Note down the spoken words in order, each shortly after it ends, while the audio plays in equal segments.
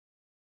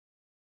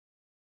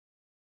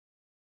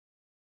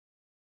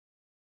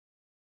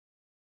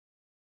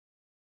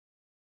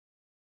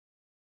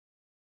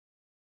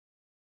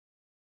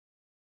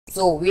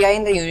So we are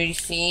in the Unity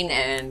scene,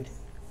 and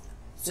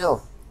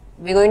so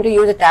we're going to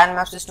use the tile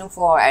map system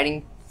for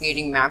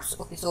creating maps.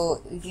 Okay,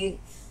 so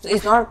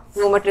it's not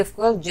too much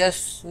difficult.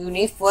 Just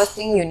first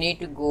thing you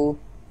need to go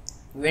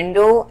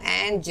window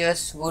and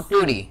just go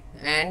 2D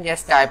and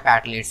just type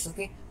palettes.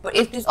 Okay, but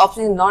if this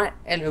option is not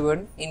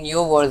available in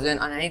your version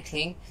or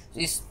anything, so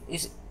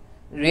it's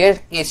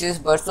rare cases,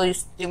 but so you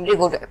simply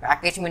go to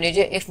package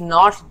manager. If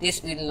not,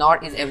 this will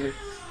not is able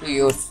to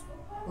use.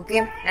 Okay,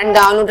 and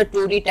download the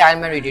 2D tile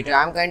map editor.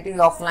 I'm currently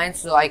offline,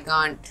 so I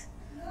can't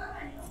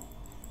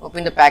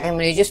open the package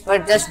managers,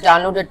 but just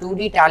download the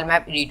 2D tile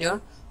map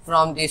editor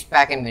from this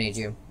package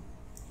manager.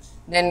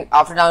 Then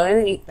after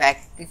downloading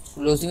the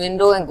close the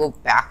window and go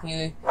back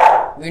to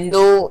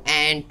window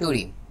and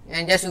 2D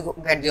and just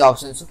get the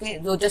options.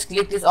 Okay, so just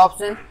click this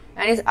option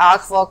and it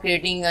asks for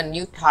creating a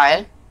new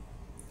tile,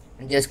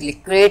 and just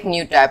click create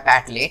new tile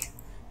palette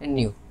and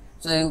new.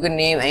 So you can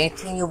name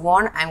anything you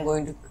want. I'm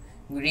going to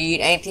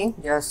read anything,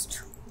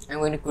 just I'm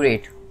going to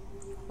create.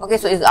 Okay,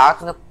 so it's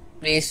asking the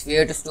place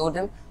where to store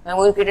them. I'm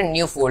going to create a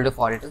new folder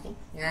for it. Okay,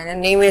 and the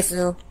name is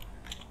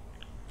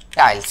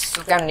tiles.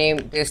 You can name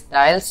this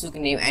tiles. You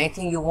can name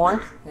anything you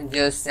want and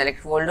just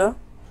select folder.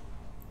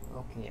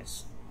 Okay,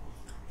 yes.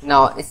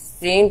 Now it's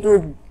saying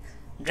to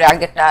drag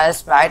the tile,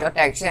 sprite or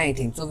texture,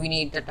 anything. So we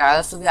need the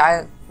tiles. So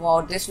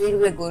for this video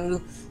we're going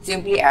to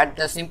simply add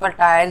the simple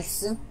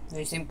tiles,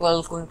 very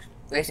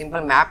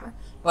simple map.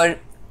 But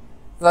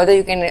further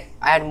you can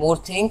add more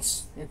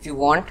things if you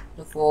want.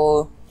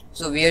 So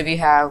where we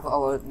have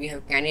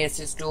Canny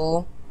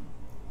Assisto,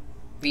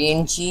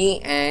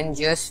 PNG, and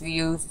just we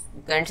use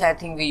currently I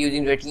think we're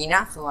using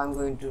Retina, so I'm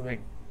going to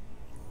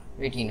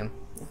Retina.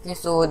 Okay,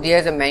 so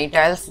there's a many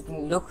tiles you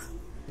can look.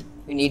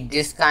 We need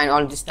this kind,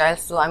 all these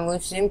tiles. So I'm going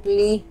to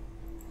simply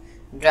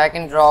drag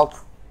and drop.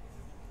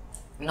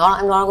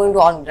 I'm not going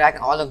to drag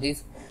all of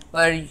these,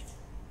 but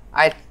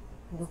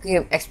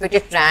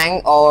expected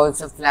triangle or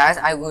the flash.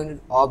 I'm going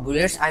to or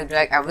bullets. I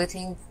drag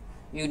everything.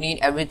 You need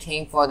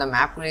everything for the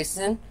map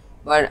creation.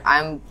 But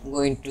I'm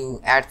going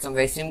to add some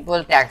very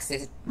simple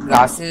textures,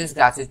 grasses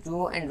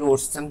 2, and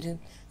roads, something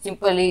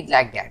simply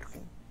like that.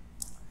 Okay.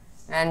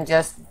 And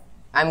just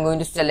I'm going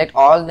to select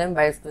all of them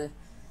by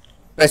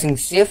pressing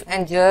shift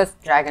and just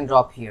drag and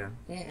drop here,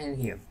 okay, and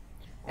here.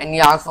 And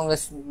you ask from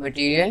this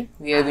material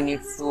where we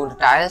need to store the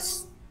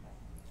tiles,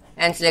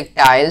 and select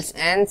tiles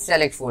and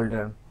select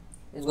folder.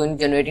 It's going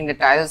to generating the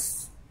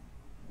tiles.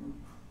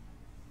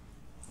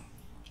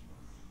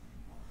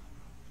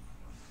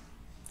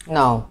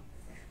 Now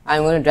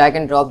I'm going to drag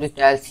and drop these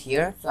tiles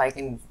here, so I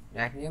can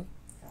drag them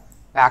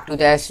back to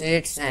the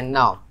assets. And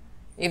now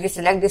if we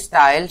select this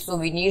tile, so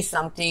we need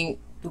something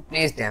to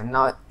place them.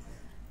 Now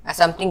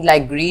something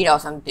like grid or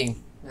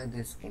something like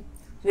this. Okay,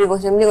 so we're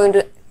simply going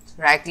to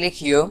right click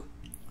here,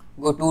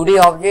 go 2D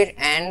object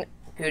and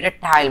create a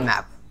tile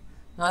map.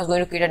 Now it's going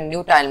to create a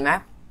new tile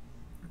map.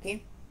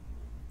 Okay,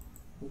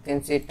 you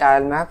can say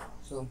tile map.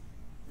 So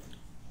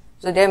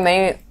there are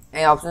many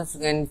options.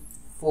 You can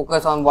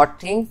focus on what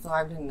thing. So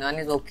I think none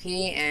is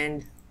okay,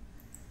 and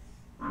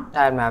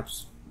tile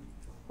maps.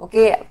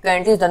 Okay,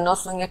 currently they're not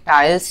showing a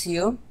tiles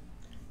here.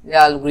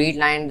 The grid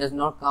line does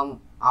not come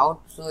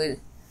out, so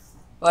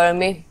but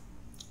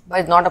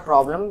it's not a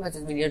problem. But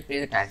we need to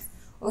place the tiles.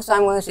 Okay, so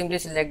I'm going to simply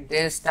select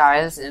this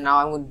tiles, and now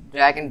I'm going to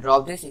drag and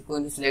drop this. I'm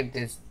going to select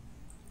this.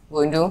 I'm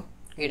going to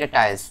create a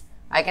tiles.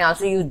 I can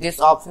also use this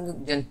option to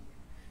then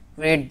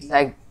create,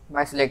 like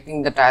by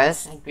selecting the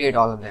tiles and create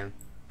all of them.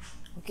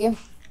 Okay.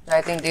 So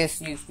I think this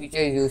feature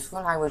is useful.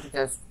 I'm going to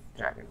just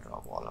drag and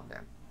drop all of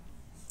them.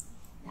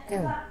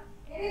 Okay.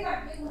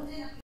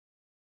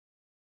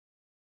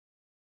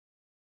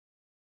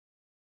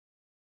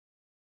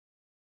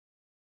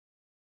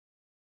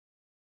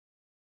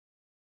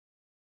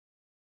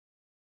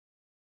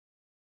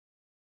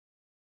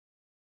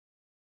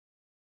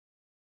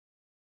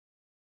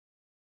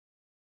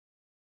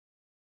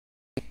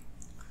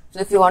 So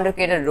if you want to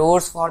create a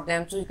roads for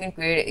them, so you can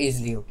create it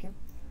easily. Okay.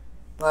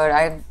 But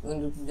I'm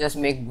going to just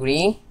make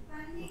green.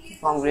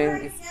 From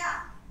green,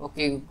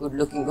 okay, good,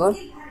 looking good.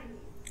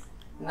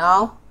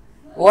 Now,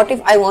 what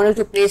if I wanted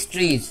to place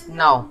trees?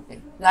 Now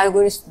I'm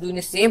going to do in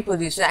the same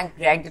position and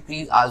drag the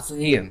trees also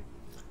here.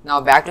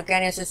 Now back to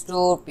Canny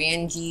Assisto,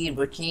 PNG,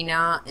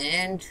 Retina,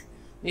 and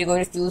we're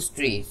going to choose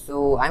trees.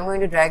 So I'm going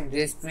to drag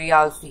this tree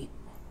also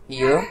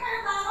here.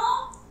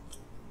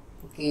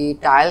 Okay,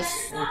 tiles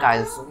and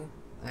tiles. Okay,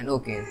 and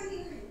okay,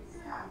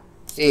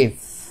 save.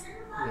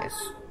 Yes.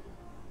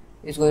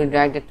 It's going to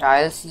drag the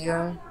tiles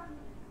here,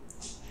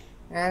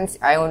 and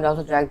I want to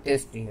also drag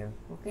this here.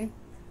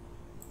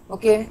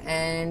 Okay,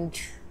 and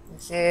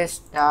it says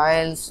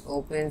tiles,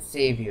 open,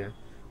 save here.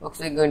 Okay,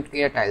 so we're going to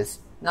create tiles.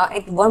 Now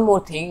one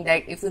more thing,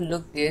 like if you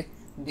look this,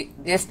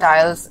 these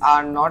tiles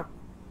are not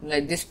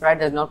like this sprite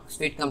does not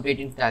fit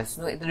completely into tiles.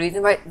 So the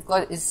reason why,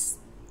 because it's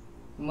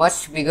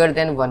much bigger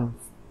than one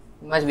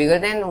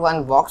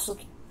box.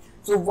 Okay,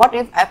 so what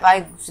if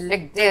I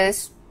select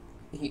this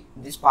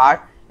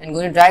part and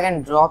going to drag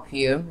and drop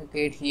here,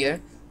 create here,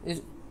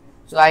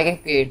 so I can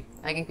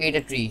create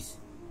a trees.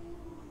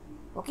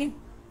 Okay,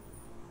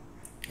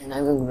 and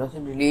I'm going to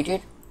delete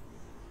it,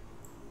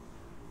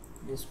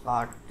 this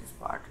part.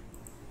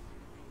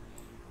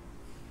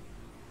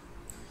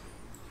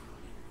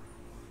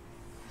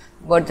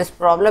 But this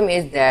problem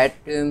is that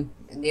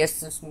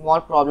there's a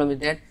small problem is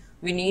that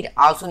we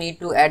also need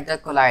to add the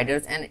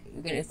colliders, and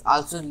you can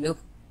also look,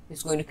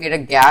 it's going to create a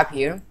gap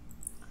here.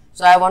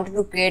 So I wanted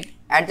to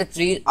add the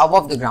trees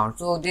above the ground.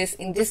 So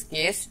in this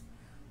case,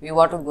 I'm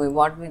going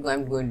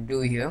to do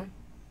here,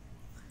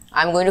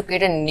 I'm going to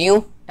create a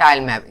new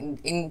tile map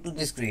into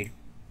this grid.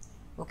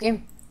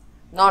 Okay,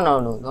 no,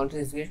 not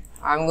this grid.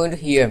 I'm going to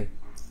here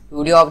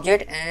 2D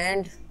object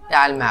and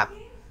tile map.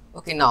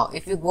 Okay, now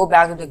if you go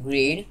back to the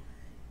grid,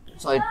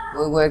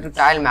 go to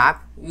tile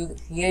map,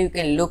 here you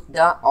can look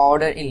the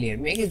order in layer,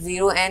 make it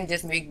 0 and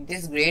just make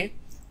this grid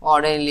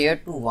order in layer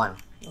to 1.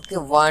 Okay,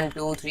 1,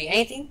 2, 3,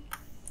 anything.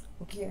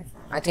 Okay,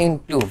 I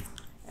think 2.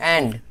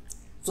 And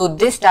so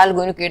this tile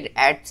going to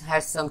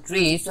has some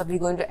trees, so we're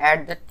going to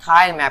add the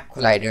tile map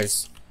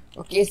colliders.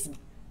 Okay, so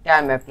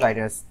tile map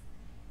colliders,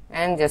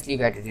 and just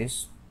leave it as it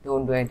is,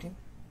 don't do anything,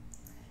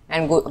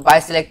 and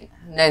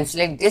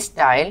select this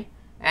tile,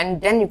 and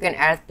then you can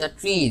add the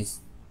trees.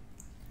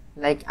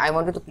 Like I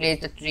wanted to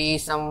place the tree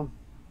some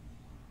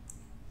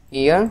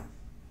here.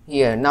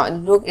 Now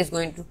look, it's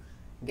going to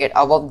get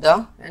above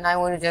and I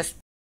want to just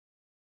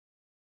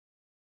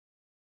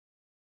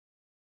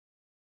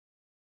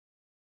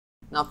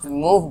now if we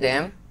move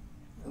them,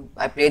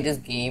 I play this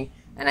game,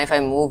 and if I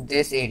move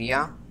this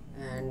area,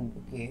 and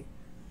okay,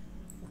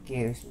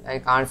 I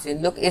can't see.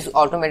 Look, it's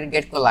automatically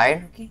get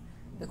collide. Okay,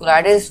 the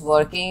collider is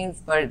working,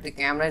 but the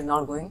camera is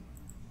not going.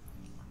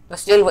 But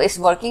still, it's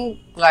working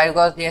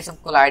because there are some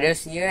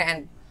colliders here,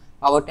 and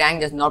our tank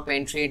does not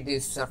penetrate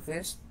this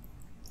surface.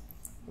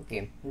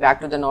 Okay,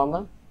 back to the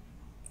normal.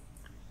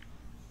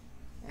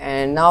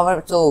 And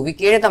now, so we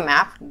created the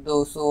map,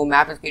 though. So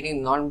map is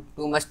getting not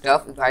too much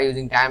stuff if I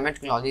using tile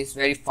technology. It's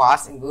very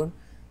fast and good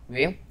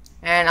way.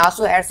 And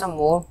also add some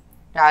more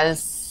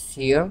tiles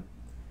here.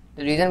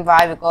 The reason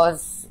why,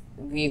 because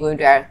we're going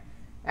to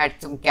add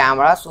some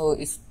camera, so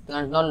it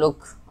does not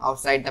look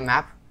outside the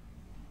map.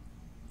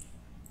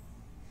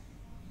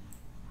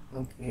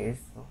 Okay,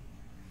 so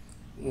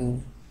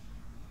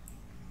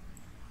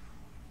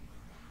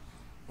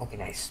okay,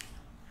 nice.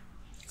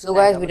 So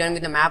guys, we're done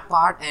with the map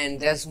part, and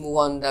let's move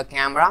on the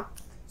camera.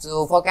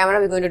 So for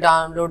camera, we're going to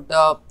download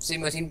the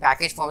cinemachine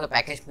package from the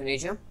package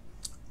manager.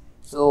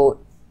 So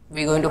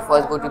we're going to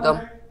first go to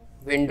the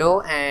window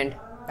and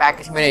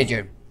package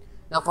manager.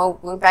 Now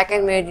for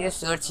package manager,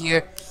 search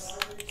here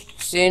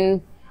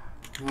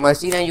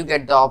cinemachine, and you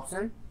get the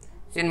option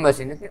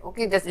cinemachine.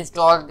 Okay, just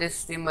install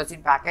this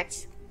cinemachine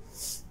package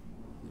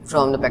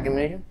from the package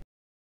manager.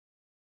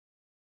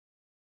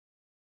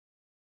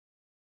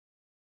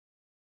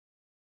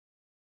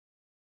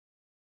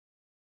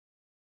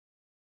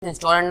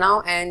 Install it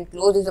now and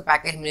close this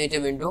package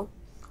manager window.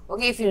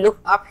 Okay, if you look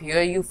up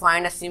here, you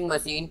find a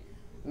cinemachine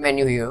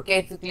menu here. Okay,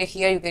 if you click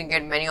here, you can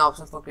get many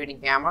options for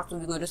creating camera. So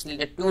we're going to select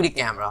the 2D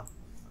camera.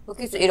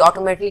 Okay, so it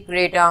automatically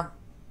create a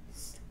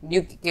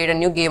new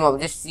game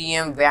object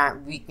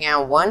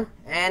CM1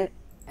 and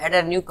add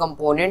a new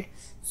component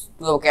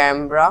to our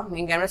camera,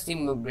 main camera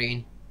sim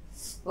brain.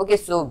 Okay,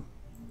 so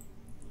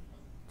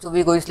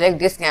we're going to select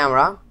this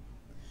camera,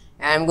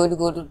 and I'm going to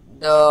go to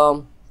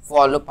the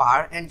follow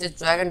part and just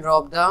drag and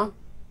drop the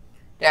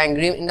tank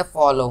grid in the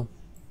follow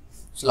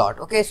slot.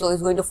 Okay, so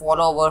it's going to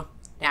follow our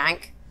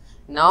tank.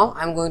 Now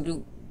I'm going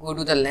to go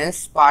to the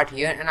lens part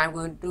here, and I'm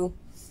going to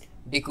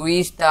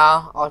decrease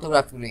the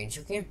orthographic range.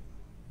 Okay,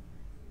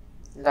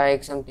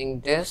 like something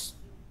this.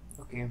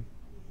 Okay,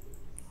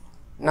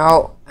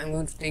 now I'm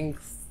going to think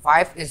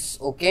 5 is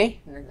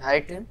okay,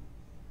 right?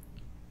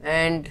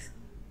 And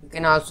you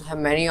can also have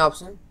many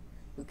options.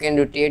 You can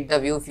rotate the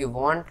view if you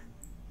want,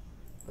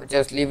 but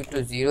just leave it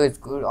to 0. It's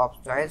good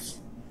choice.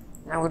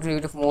 I'm going to leave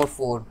it to more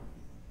 4.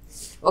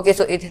 Okay,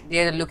 so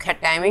there's a look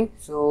at timing.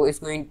 So it's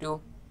going to,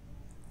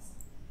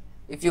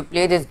 if you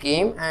play this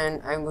game,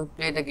 and I'm going to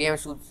play the game,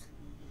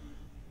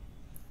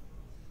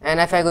 and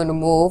if I'm going to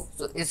move,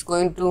 so it's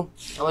going to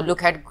our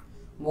look at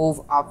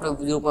move after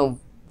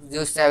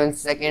 0.07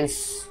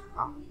 seconds.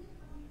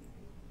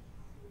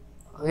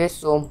 Okay,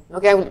 so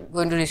okay, I'm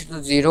going to reach it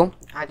to 0.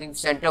 I think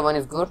center one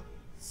is good.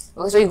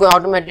 Okay, so you're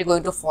automatically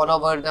going to follow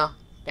over the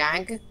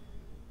tank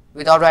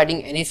without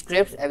writing any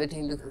scripts.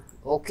 Everything looks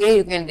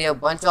okay. There are a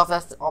bunch of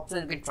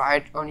options. You can try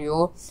it on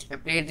your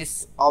and play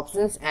these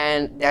options,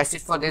 and that's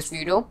it for this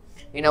video.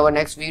 In our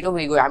next video,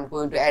 I'm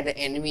going to add the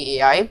enemy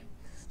AI,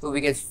 so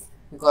we can,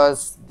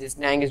 because this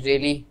tank is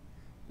really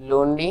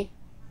lonely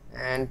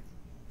and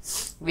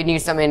we need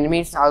some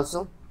enemies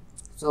also.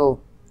 So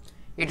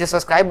hit the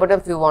subscribe button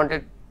if you want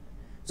it,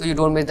 so you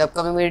don't miss the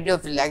upcoming video.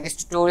 If you like this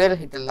tutorial,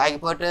 hit the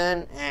like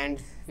button, and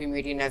we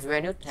meet in next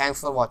video. Thanks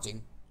for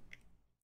watching.